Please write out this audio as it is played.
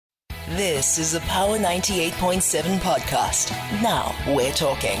This is a Power 98.7 podcast. Now we're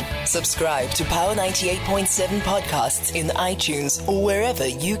talking. Subscribe to Power 98.7 podcasts in iTunes or wherever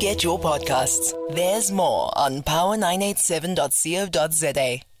you get your podcasts. There's more on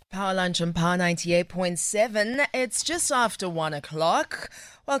power987.co.za. Power Lunch on Power 98.7. It's just after 1 o'clock.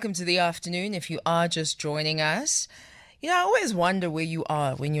 Welcome to the afternoon if you are just joining us. You know, I always wonder where you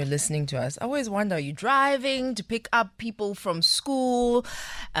are when you're listening to us. I always wonder, are you driving to pick up people from school?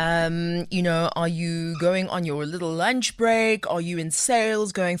 Are you going on your little lunch break? Are you in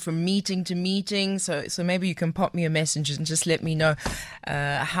sales, going from meeting to meeting? So maybe you can pop me a message and just let me know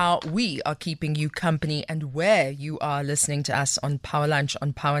how we are keeping you company and where you are listening to us on Power Lunch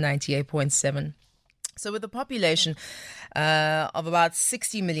on Power 98.7. So with a population of about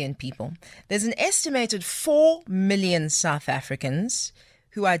 60 million people, there's an estimated 4 million South Africans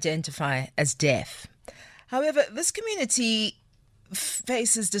who identify as deaf. However, this community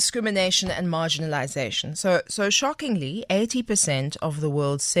faces discrimination and marginalization. So shockingly, 80% of the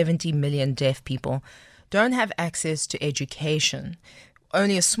world's 70 million deaf people don't have access to education.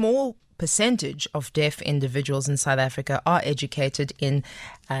 Only a small percentage of deaf individuals in South Africa are educated in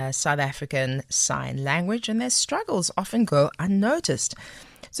South African Sign Language, and their struggles often go unnoticed.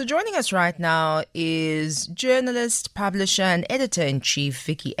 So joining us right now is journalist, publisher, and editor-in-chief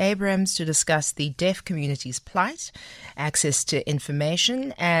Vicki Abrahams to discuss the deaf community's plight, access to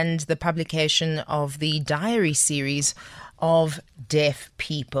information, and the publication of the diary series of deaf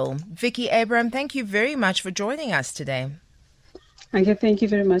people. Vicki Abrahams, thank you very much for joining us today. Okay, thank you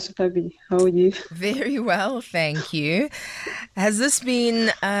very much, Fabi. How are you? Very well, thank you. Has this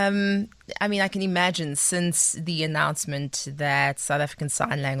been, I can imagine since the announcement that South African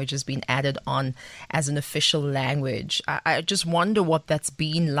Sign Language has been added on as an official language, I just wonder what that's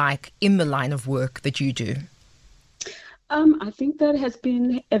been like in the line of work that you do. I think that has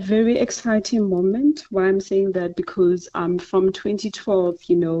been a very exciting moment. Why I'm saying that, because from 2012,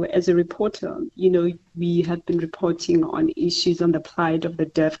 as a reporter, we have been reporting on issues on the plight of the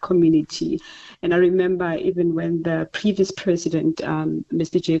deaf community. And I remember even when the previous president,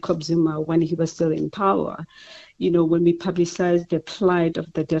 Mr. Jacob Zuma, when he was still in power, when we publicized the plight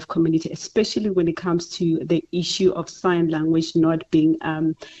of the deaf community, especially when it comes to the issue of sign language not being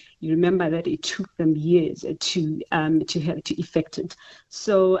you remember that it took them years to effect it.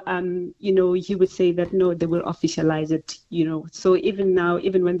 So, he would say that, no, they will officialize it, So even now,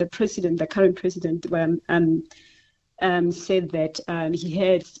 even when the current president, said that he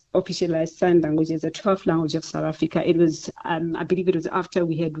had officialized sign language as a 12th language of South Africa, it was, I believe it was after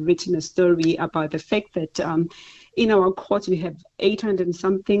we had written a story about the fact that in our courts, we have 800 and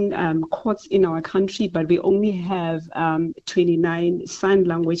something courts in our country, but we only have 29 sign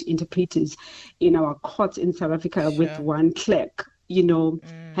language interpreters in our courts in South Africa. Sure. With one clerk,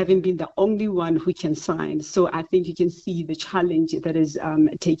 having been the only one who can sign. So I think you can see the challenge that is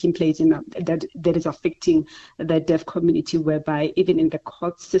taking place that is affecting the deaf community, whereby even in the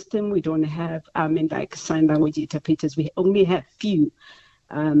court system, we don't have sign language interpreters. We only have few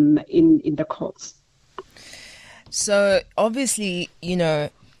in the courts. So obviously, a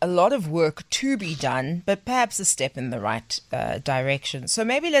lot of work to be done, but perhaps a step in the right direction. So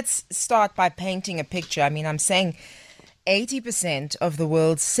maybe let's start by painting a picture. I'm saying 80% of the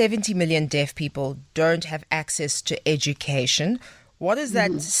world's 70 million deaf people don't have access to education. What is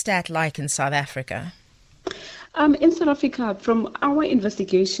that stat like in South Africa? In South Africa, from our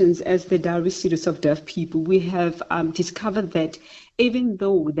investigations as the diary series of deaf people, we have discovered that even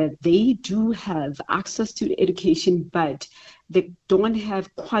though that they do have access to education, but they don't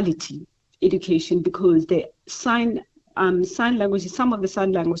have quality education, because the sign language, some of the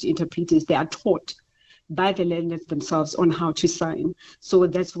sign language interpreters, they are taught by the learners themselves on how to sign. So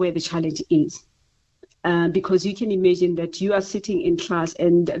that's where the challenge is. Because you can imagine that you are sitting in class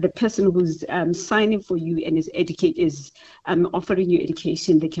and the person who's signing for you and is offering you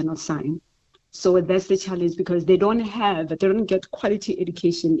education, they cannot sign. So that's the challenge, because they don't get quality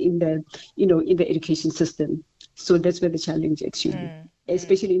education in the education system. So that's where the challenge actually,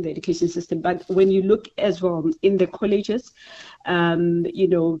 especially in the education system. But when you look as well in the colleges,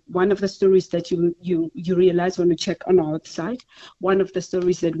 one of the stories that you realize when you check on our website, one of the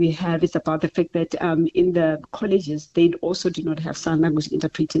stories that we have is about the fact that in the colleges, they also do not have sign language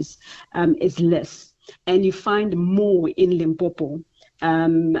interpreters, is less. And you find more in Limpopo.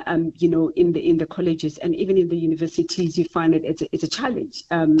 In the colleges and even in the universities, you find it's a challenge.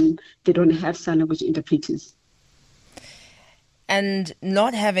 They don't have sign language interpreters. And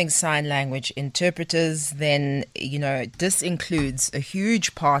not having sign language interpreters, then, this includes a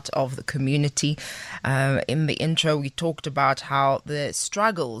huge part of the community. In the intro, we talked about how the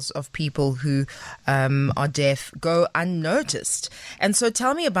struggles of people who are deaf go unnoticed. And so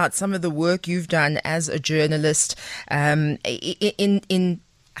tell me about some of the work you've done as a journalist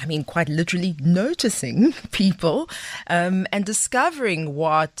quite literally noticing people and discovering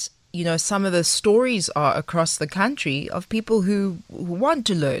what some of the stories are across the country of people who want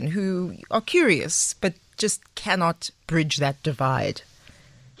to learn, who are curious, but just cannot bridge that divide.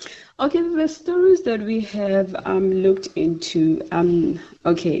 Okay, the stories that we have looked into,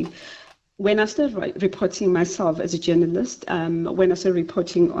 when I started reporting myself as a journalist, when I started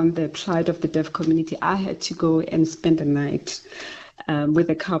reporting on the plight of the deaf community, I had to go and spend a night with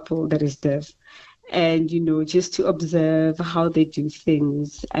a couple that is deaf. And, just to observe how they do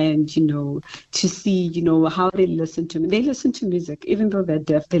things and, to see, how they listen to me. They listen to music, even though they're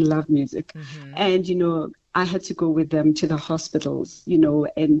deaf, they love music. Mm-hmm. And, I had to go with them to the hospitals,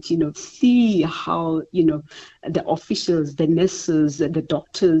 and, see how, the officials, the nurses, the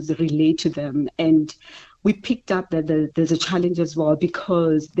doctors relate to them. And we picked up that there's a challenge as well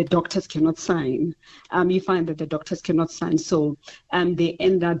because the doctors cannot sign. You find that the doctors cannot sign, so they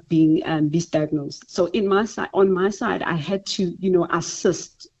end up being misdiagnosed. So on my side, I had to,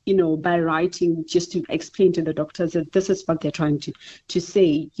 assist, by writing just to explain to the doctors that this is what they're trying to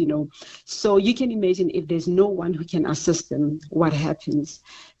say, So you can imagine if there's no one who can assist them, what happens.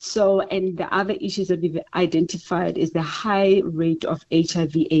 So, and the other issues that we've identified is the high rate of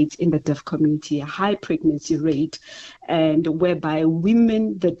HIV/AIDS in the deaf community, a high pregnancy rate, and whereby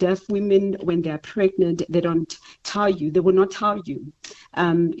the deaf women, when they are pregnant, they will not tell you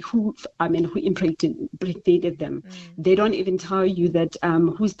who impregnated them. They don't even tell you that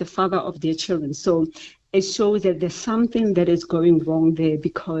who's the father of their children. So it shows that there's something that is going wrong there,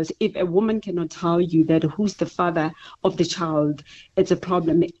 because if a woman cannot tell you that who's the father of the child, it's a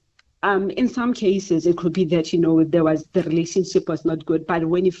problem. In some cases, it could be that, the relationship was not good. But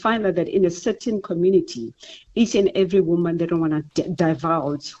when you find out that in a certain community, each and every woman, they don't want to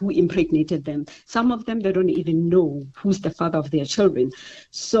divulge who impregnated them. Some of them, they don't even know who's the father of their children.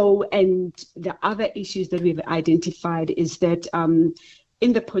 So, and the other issues that we've identified is that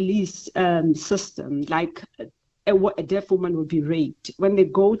in the police system, like a deaf woman will be raped. When they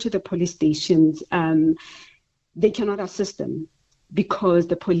go to the police stations, they cannot assist them. Because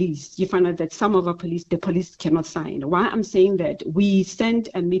you find out that some of the police cannot sign. Why I'm saying that, we send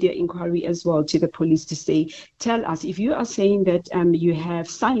a media inquiry as well to the police to say, tell us, if you are saying that you have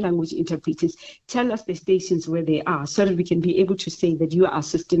sign language interpreters, tell us the stations where they are so that we can be able to say that you are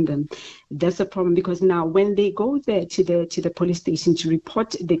assisting them. That's a problem, because now when they go there to the police station to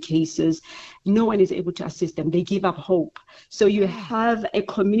report the cases, no one is able to assist them. They give up hope. So you have a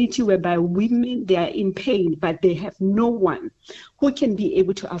community whereby women, they are in pain, but they have no one who can be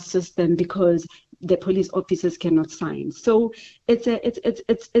able to assist them because the police officers cannot sign. So it's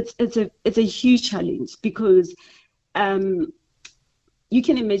a huge challenge, because you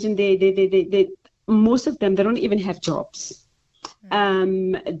can imagine they most of them, they don't even have jobs.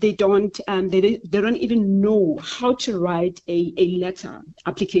 They don't even know how to write a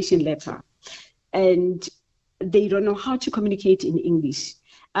application letter, and they don't know how to communicate in English.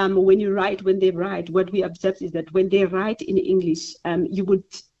 When they write, what we observe is that when they write in English, you'll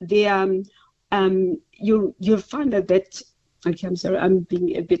find that. Okay, I'm sorry, I'm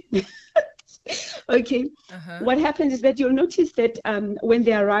being a bit. Okay. Uh-huh. What happens is that you'll notice that when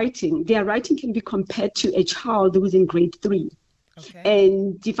their writing can be compared to a child who's in grade 3. Okay.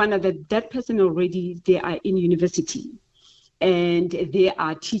 And you find out that person already, they are in university. And they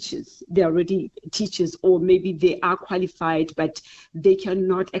are teachers. They're already teachers, or maybe they are qualified, but they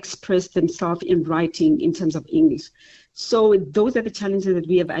cannot express themselves in writing in terms of English. So those are the challenges that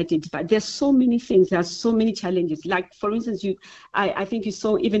we have identified. There's so many things. There are so many challenges. Like, for instance, I think you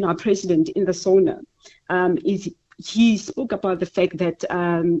saw even our president in the SONA. He spoke about the fact that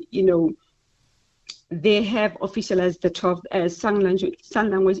they have officialized the 12th sign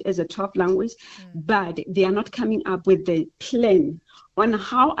language as a 12th language, but they are not coming up with the plan on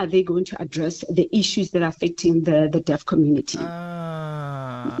how are they going to address the issues that are affecting the deaf community.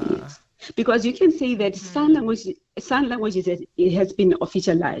 Yes. Because you can say that sign language it has been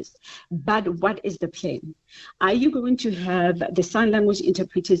officialized, but what is the plan? Are you going to have the sign language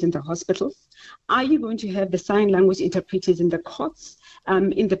interpreters in the hospitals? Are you going to have the sign language interpreters in the courts,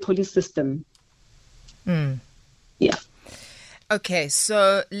 in the police system? Yeah. Okay,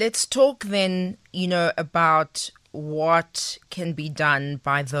 so let's talk then, about what can be done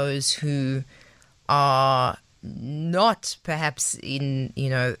by those who are not perhaps in,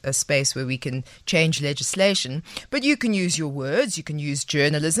 a space where we can change legislation, but you can use your words, you can use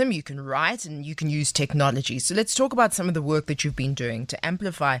journalism, you can write, and you can use technology. So let's talk about some of the work that you've been doing to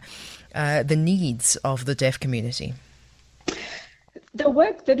amplify the needs of the deaf community. The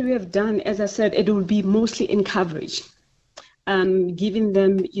work that we have done, as I said, it will be mostly in coverage, giving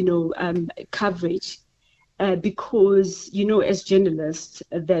them, coverage. Because, as journalists,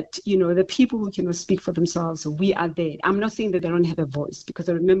 that, the people who cannot speak for themselves, we are there. I'm not saying that they don't have a voice, because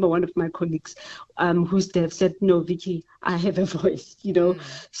I remember one of my colleagues who's deaf said, no, Vicky, I have a voice,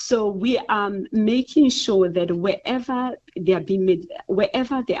 So we are making sure that wherever they are being made,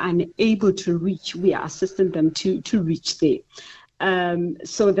 wherever they are unable to reach, we are assisting them to reach there.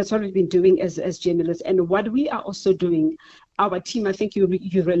 So that's what we've been doing as journalists. And what we are also doing, our team, I think you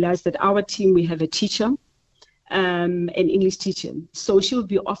realize that our team, we have a teacher, an English teacher. So she'll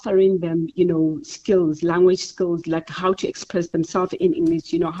be offering them, skills, language skills, like how to express themselves in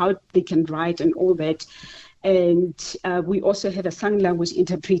English, how they can write and all that. And we also have a sign language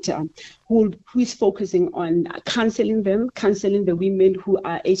interpreter who is focusing on counseling the women who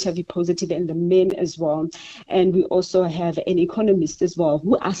are HIV positive and the men as well. And we also have an economist as well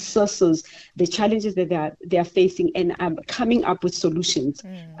who assesses the challenges that they are facing and coming up with solutions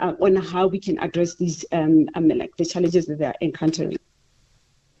on how we can address these the challenges that they are encountering.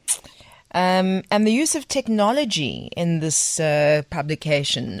 And the use of technology in this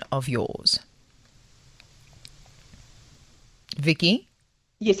publication of yours. Vicky?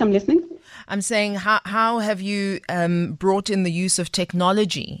 Yes, I'm listening. I'm saying, how have you brought in the use of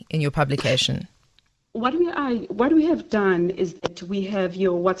technology in your publication? What we have done is that we have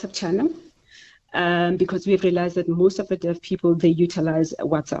your WhatsApp channel, because we have realized that most of the deaf people, they utilize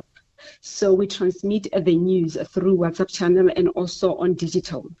WhatsApp. So we transmit the news through WhatsApp channel and also on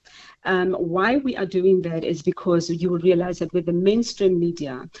digital. Why we are doing that is because you will realize that with the mainstream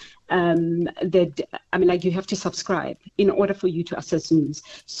media, you have to subscribe in order for you to access news.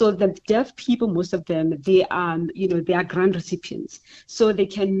 So the deaf people, most of them, they are grant recipients. So they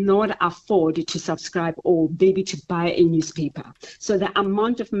cannot afford to subscribe or maybe to buy a newspaper. So the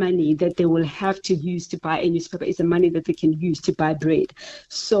amount of money that they will have to use to buy a newspaper is the money that they can use to buy bread.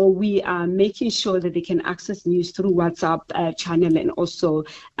 So we are making sure that they can access news through WhatsApp channel and also,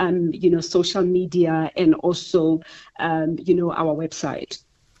 social media and also, our website.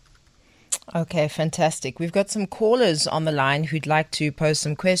 Okay, fantastic. We've got some callers on the line who'd like to pose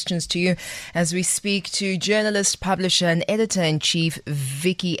some questions to you as we speak to journalist, publisher and editor-in-chief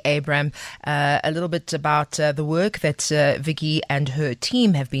Vicky Abram, a little bit about the work that Vicky and her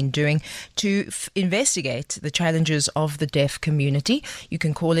team have been doing to investigate the challenges of the deaf community. You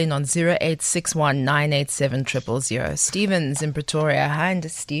can call in on 0861 987 000. Stephen's in Pretoria. Hi,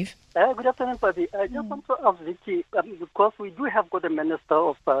 Steve. Good afternoon, Pavi. I just want to ask Vicky, because we do have got a minister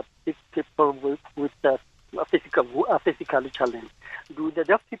of people with physical who are physically challenged. Do the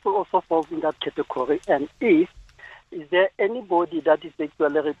deaf people also fall in that category? And is there anybody that is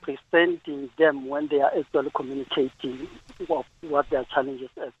actually representing them when they are actually communicating what their challenges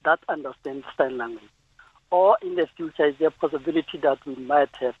are, that understands sign language? Or in the future, is there a possibility that we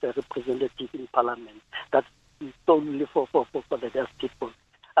might have a representative in Parliament that is solely for the deaf people?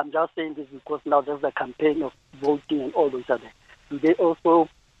 I'm just saying this because now there's a campaign of voting and all those other. Do they also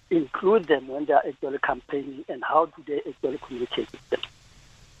include them when they are actually campaigning, and how do they actually communicate with them?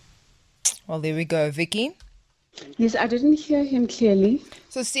 Well, there we go. Vicky? Yes, I didn't hear him clearly.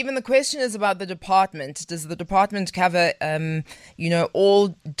 So, Stephen, the question is about the department. Does the department cover,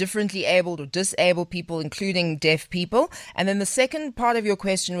 all differently abled or disabled people, including deaf people? And then the second part of your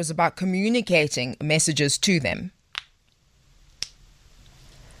question was about communicating messages to them.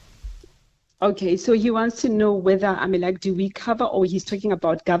 Okay, so he wants to know whether, do we cover, or he's talking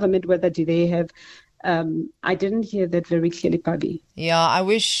about government, whether do they have, I didn't hear that very clearly, Pabi. Yeah, I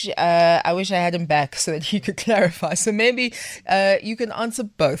wish I had him back so that he could clarify. So maybe you can answer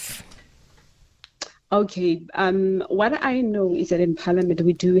both. Okay, what I know is that in Parliament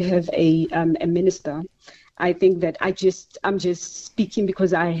we do have a minister. I think that I'm just speaking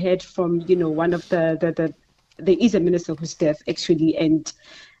because I heard from, one of there is a minister who's deaf actually, and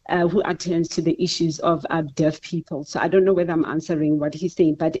who attends to the issues of deaf people. So I don't know whether I'm answering what he's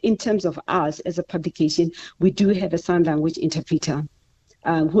saying, but in terms of us as a publication, we do have a sign language interpreter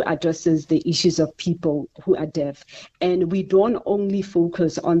who addresses the issues of people who are deaf. And we don't only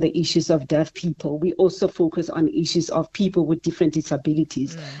focus on the issues of deaf people, we also focus on issues of people with different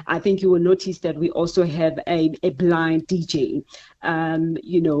disabilities. I think you will notice that we also have a blind DJ,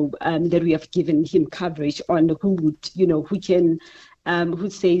 that we have given him coverage on who can who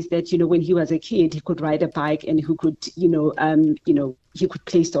says that, when he was a kid, he could ride a bike and who could, he could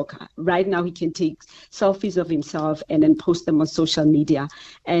play soccer. Right now, he can take selfies of himself and then post them on social media.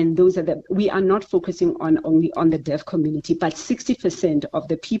 And we are not focusing only on the deaf community, but 60% of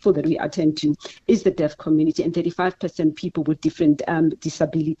the people that we attend to is the deaf community, and 35% people with different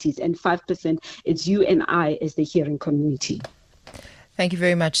disabilities, and 5% it's you and I as the hearing community. Thank you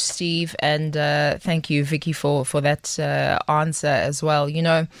very much, Steve, and thank you, Vicky, for that answer as well.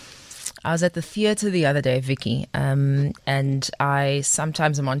 I was at the theatre the other day, Vicky, and I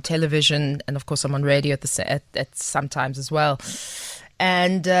sometimes am on television, and of course I'm on radio at sometimes as well.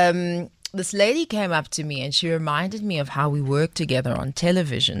 And this lady came up to me and she reminded me of how we worked together on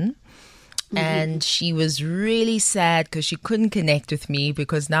television. And she was really sad because she couldn't connect with me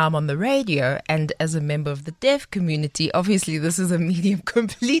because now I'm on the radio. And as a member of the deaf community, obviously this is a medium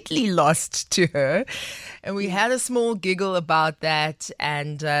completely lost to her. And we had a small giggle about that.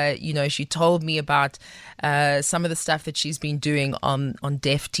 And, she told me about some of the stuff that she's been doing on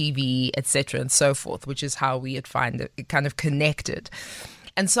deaf TV, etc. and so forth, which is how we had kind of connected.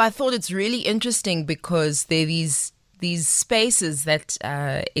 And so I thought it's really interesting because there are these spaces that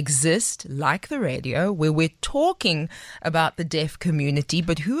exist, like the radio, where we're talking about the deaf community,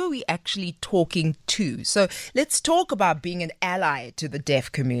 but who are we actually talking to? So let's talk about being an ally to the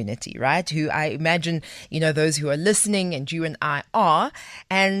deaf community, right? Who I imagine, those who are listening, and you and I are,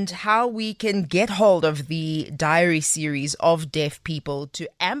 and how we can get hold of the diary series of deaf people to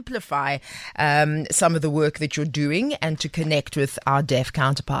amplify some of the work that you're doing and to connect with our deaf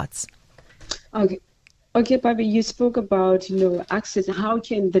counterparts. Okay, Bobby, you spoke about, access. How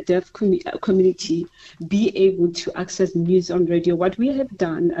can the deaf community be able to access news on radio? What we have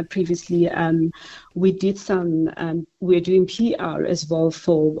done previously, we did we're doing PR as well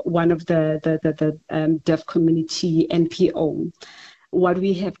for one of the deaf community NPO. What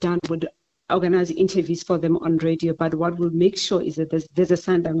we have done would organize interviews for them on radio, but what we'll make sure is that there's a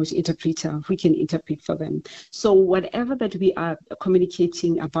sign language interpreter who can interpret for them. So whatever that we are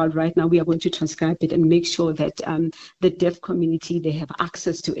communicating about right now, we are going to transcribe it and make sure that the deaf community, they have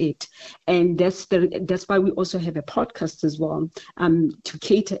access to it. And that's why we also have a podcast as well, to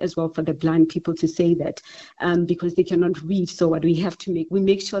cater as well for the blind people, to say that because they cannot read. So what we have to we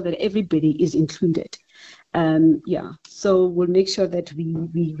make sure that everybody is included. So we'll make sure that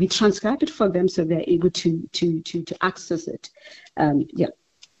we transcribe it for them so they're able to access it.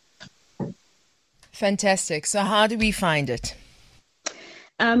 Fantastic. So how do we find it?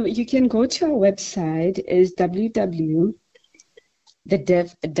 You can go to our website, is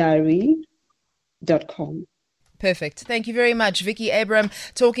www.thedeafdiary.com. Perfect. Thank you very much, Vicky Abram,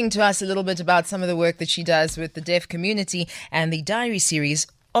 talking to us a little bit about some of the work that she does with the deaf community and the diary series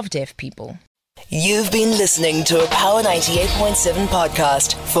of deaf people. You've been listening to a Power 98.7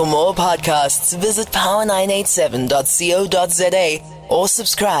 podcast. For more podcasts, visit power987.co.za or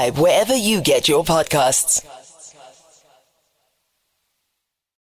subscribe wherever you get your podcasts.